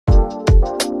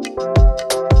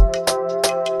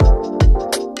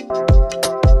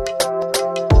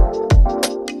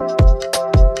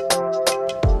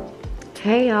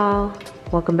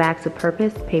Welcome back to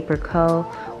Purpose Paper Co.,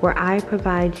 where I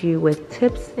provide you with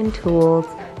tips and tools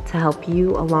to help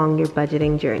you along your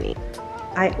budgeting journey.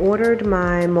 I ordered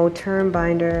my Moterm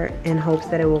binder in hopes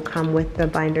that it will come with the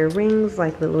binder rings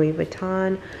like the Louis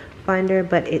Vuitton binder,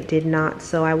 but it did not.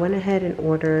 So I went ahead and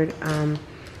ordered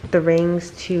the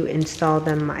rings to install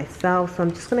them myself. So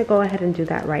I'm just gonna go ahead and do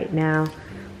that right now,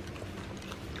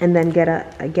 and then get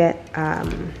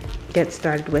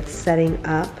started with setting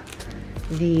up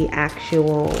the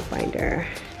actual binder.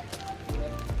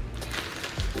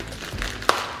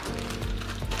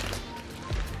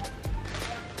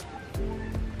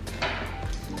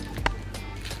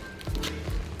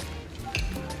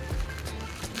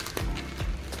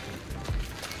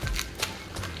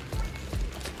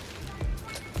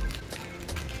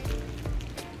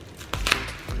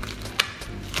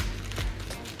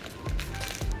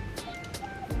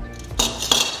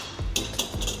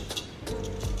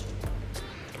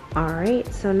 Alright,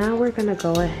 so now we're gonna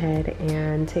go ahead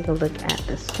and take a look at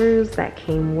the screws that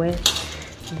came with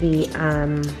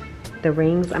the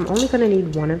rings. I'm only gonna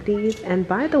need one of these, and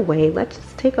by the way, let's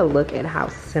just take a look at how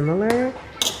similar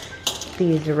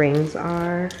these rings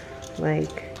are,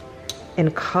 like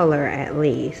in color at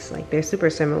least. Like they're super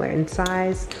similar in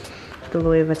size. The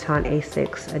Louis Vuitton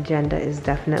A6 Agenda is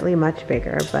definitely much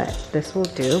bigger, but this will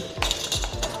do.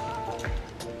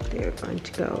 They're going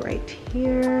to go right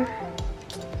here.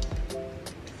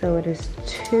 So it is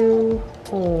 2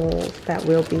 holes that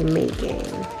we'll be making.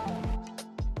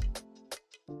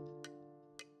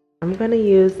 I'm gonna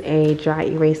use a dry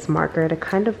erase marker to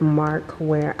kind of mark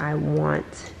where I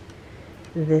want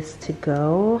this to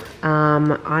go.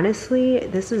 Honestly,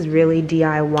 this is really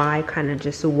DIY, kind of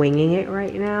just winging it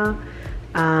right now,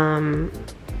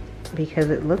 because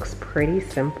it looks pretty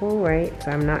simple, right? So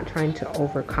I'm not trying to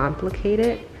overcomplicate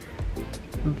it,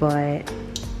 but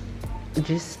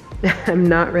just I'm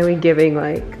not really giving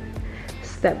like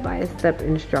step-by-step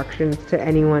instructions to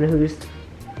anyone who's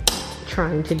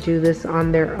trying to do this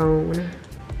on their own.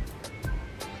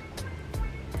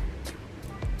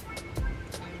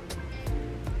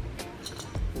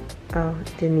 Oh,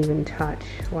 it didn't even touch.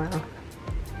 Wow.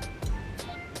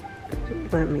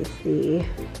 Let me see.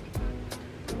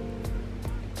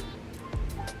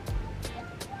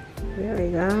 There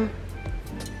we go.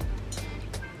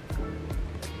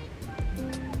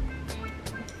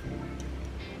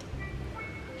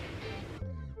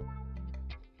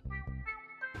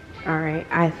 All right,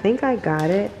 I think I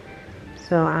got it.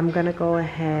 So I'm gonna go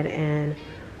ahead and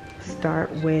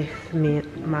start with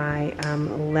my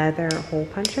leather hole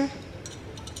puncher.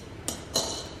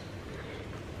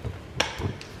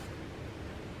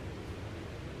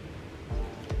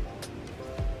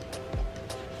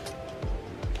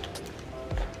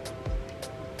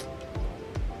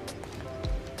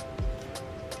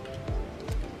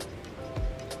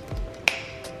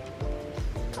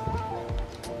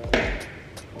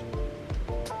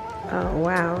 Oh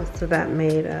wow, so that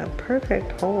made a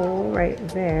perfect hole right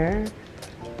there.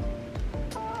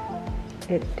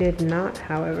 It did not,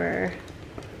 however,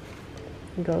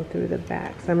 go through the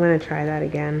back, so I'm going to try that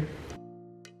again.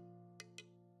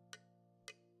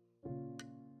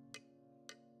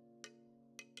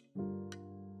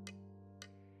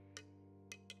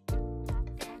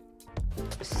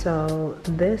 So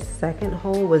this second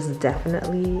hole was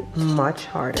definitely much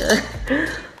harder.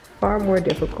 Far more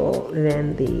difficult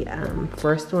than the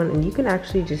first one, and you can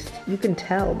actually you can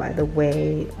tell by the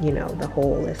way, you know, the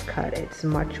hole is cut. It's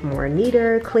much more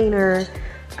neater, cleaner.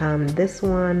 This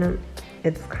one,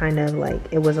 it's kind of like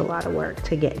it was a lot of work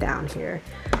to get down here,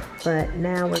 but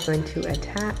now we're going to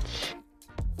attach.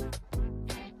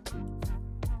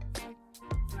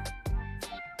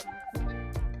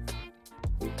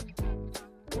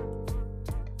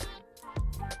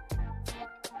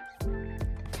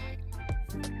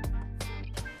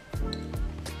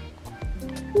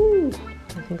 Ooh,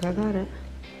 I think I got it.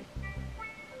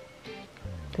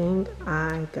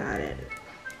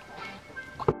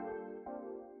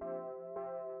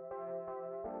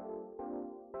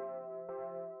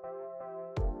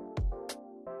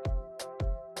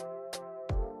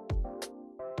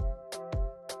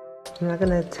 I'm not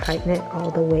gonna tighten it all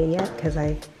the way yet because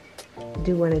I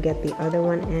do want to get the other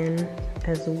one in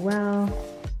as well.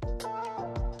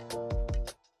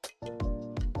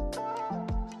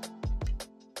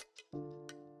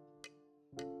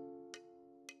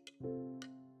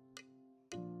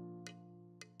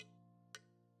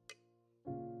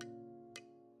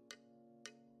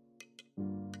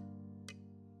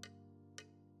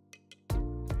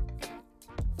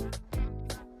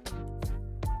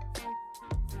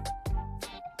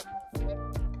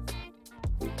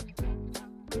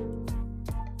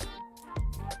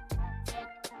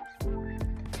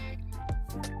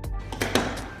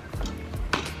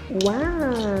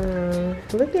 Wow,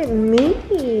 look at me,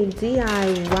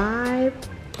 DIY.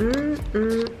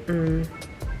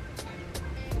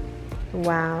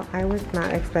 Wow, I was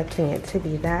not expecting it to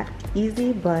be that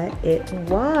easy, but it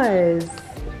was.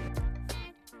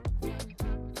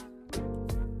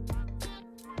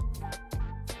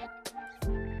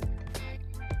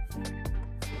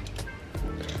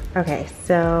 Okay,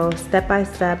 so step by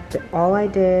step, all I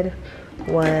did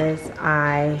was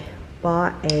I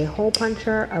bought a hole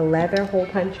puncher, a leather hole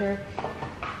puncher.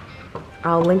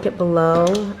 I'll link it below.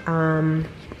 I'll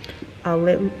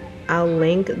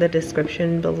link the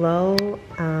description below.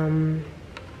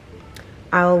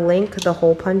 I'll link the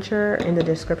hole puncher in the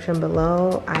description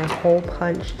below. I hole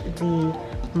punched the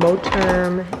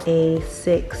Moterm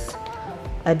A6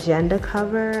 agenda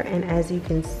cover, and as you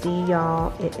can see,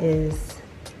 y'all, it is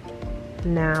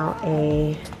now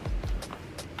a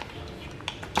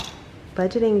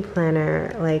budgeting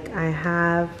planner. Like, I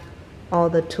have all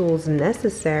the tools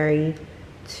necessary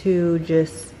to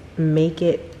just make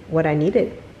it what I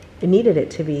needed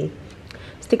it to be.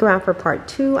 Stick around for part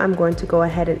 2. I'm going to go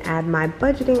ahead and add my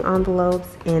budgeting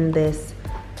envelopes in this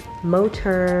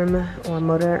Moterm or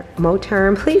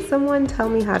Moterm. Please, someone tell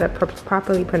me how to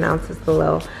properly pronounce this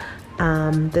below.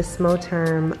 This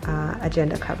Moterm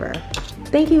agenda cover.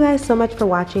 Thank you guys so much for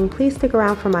watching. Please stick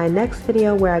around for my next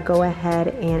video where I go ahead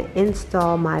and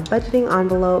install my budgeting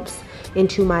envelopes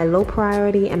into my low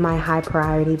priority and my high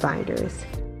priority binders.